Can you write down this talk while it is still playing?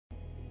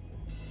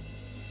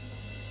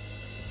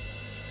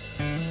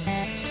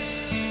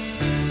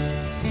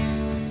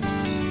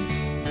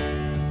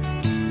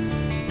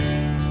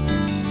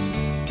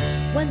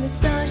the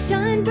stars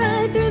shine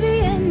bright through the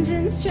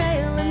engine's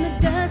trail, and the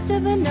dust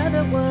of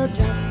another world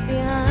drops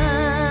behind.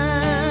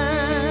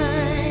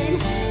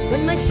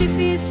 When my ship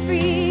is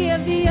free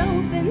of the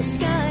open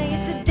sky,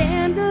 it's a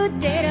damn good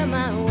day to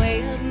my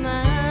way of mind.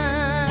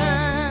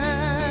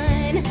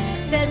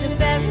 There's a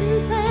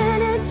barren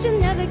planet you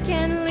never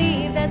can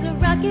leave. There's a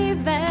rocky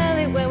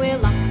valley where we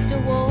lost a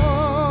war.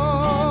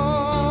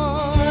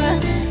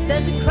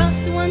 There's a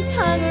cross once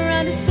hung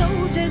around a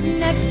soldier's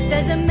neck.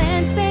 There's a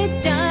man's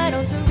faith died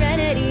on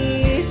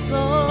serenity's floor.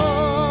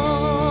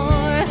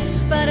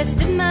 But I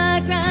stood my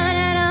ground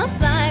and I'll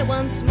fly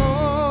once more.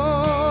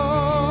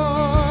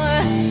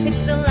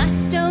 It's the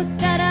last oath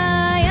that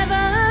I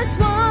ever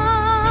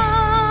swore.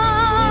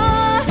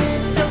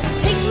 So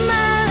take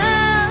my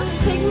love,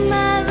 take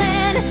my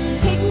land,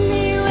 take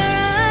me where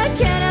I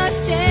cannot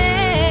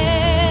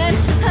stand.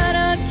 I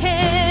don't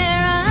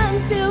care, I'm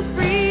still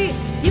free.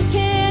 You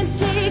can't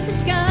take the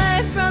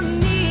sky from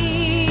me.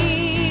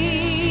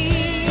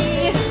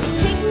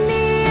 Take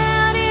me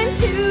out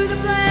into the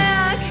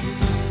black,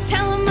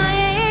 tell 'em I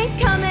ain't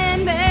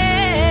coming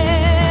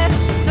back.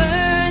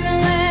 Burn the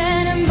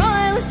land and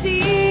boil the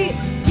sea.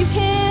 You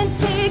can't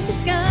take the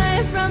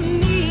sky from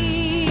me.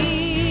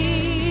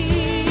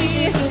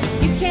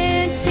 You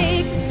can't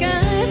take the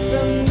sky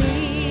from me.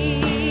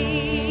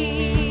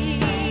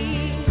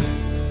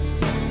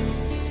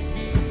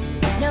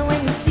 Now when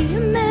you see a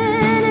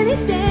man and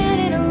he's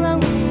standing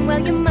alone,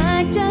 well, you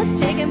might just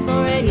take him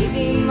for an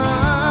easy mark.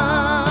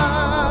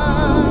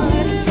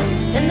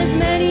 And there's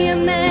many a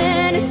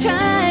man who's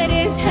tried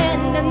his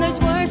hand, and there's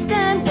worse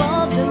than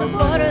wolves in the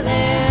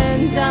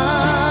borderland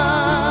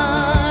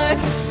dark.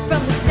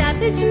 From the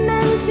savage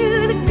men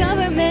to the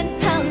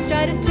government hounds,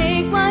 try to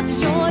take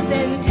what's yours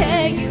and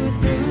tear you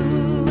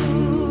through.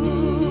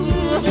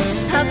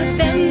 How about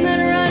them that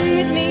run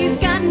with me's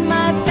got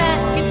my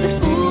back? It's a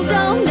fool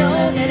don't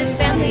know that his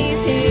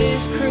family's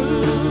his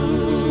crew.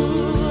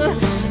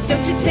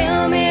 Don't you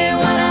tell me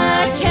what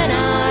I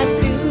cannot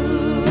do.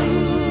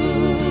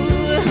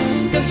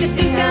 Don't you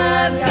think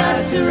I've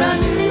got to run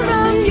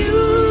from you?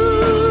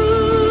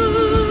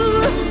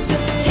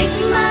 Just take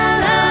my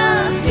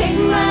love, take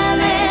my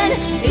land,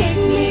 take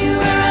me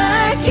where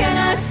I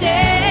cannot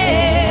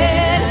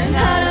stand. I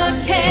don't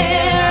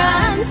care,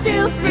 I'm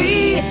still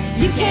free.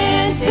 You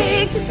can't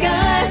take the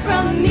sky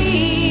from me.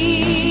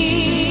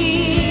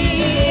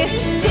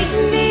 Take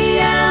me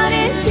out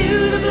into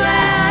the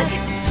black,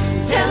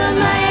 tell 'em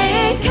I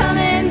ain't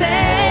coming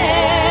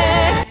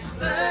back.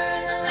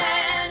 Burn the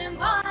land and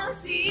boil the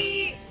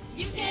sea.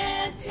 You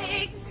can't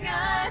take the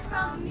sky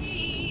from me.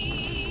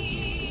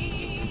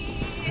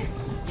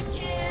 You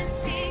can't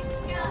take the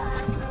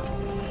sky from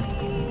me.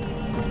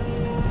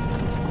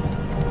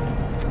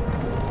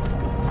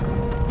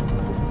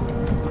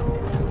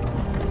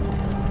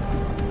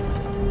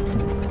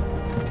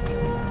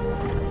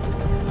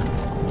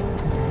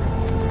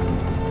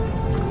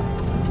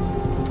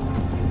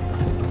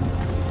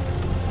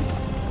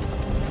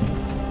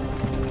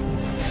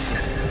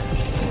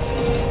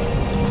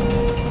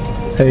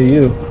 Hey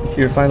you,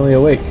 you're finally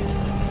awake.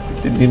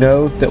 Did you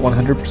know that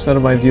 100%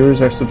 of my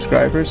viewers are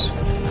subscribers?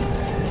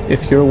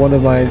 If you're one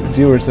of my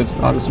viewers that's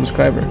not a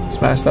subscriber,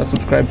 smash that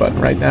subscribe button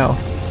right now.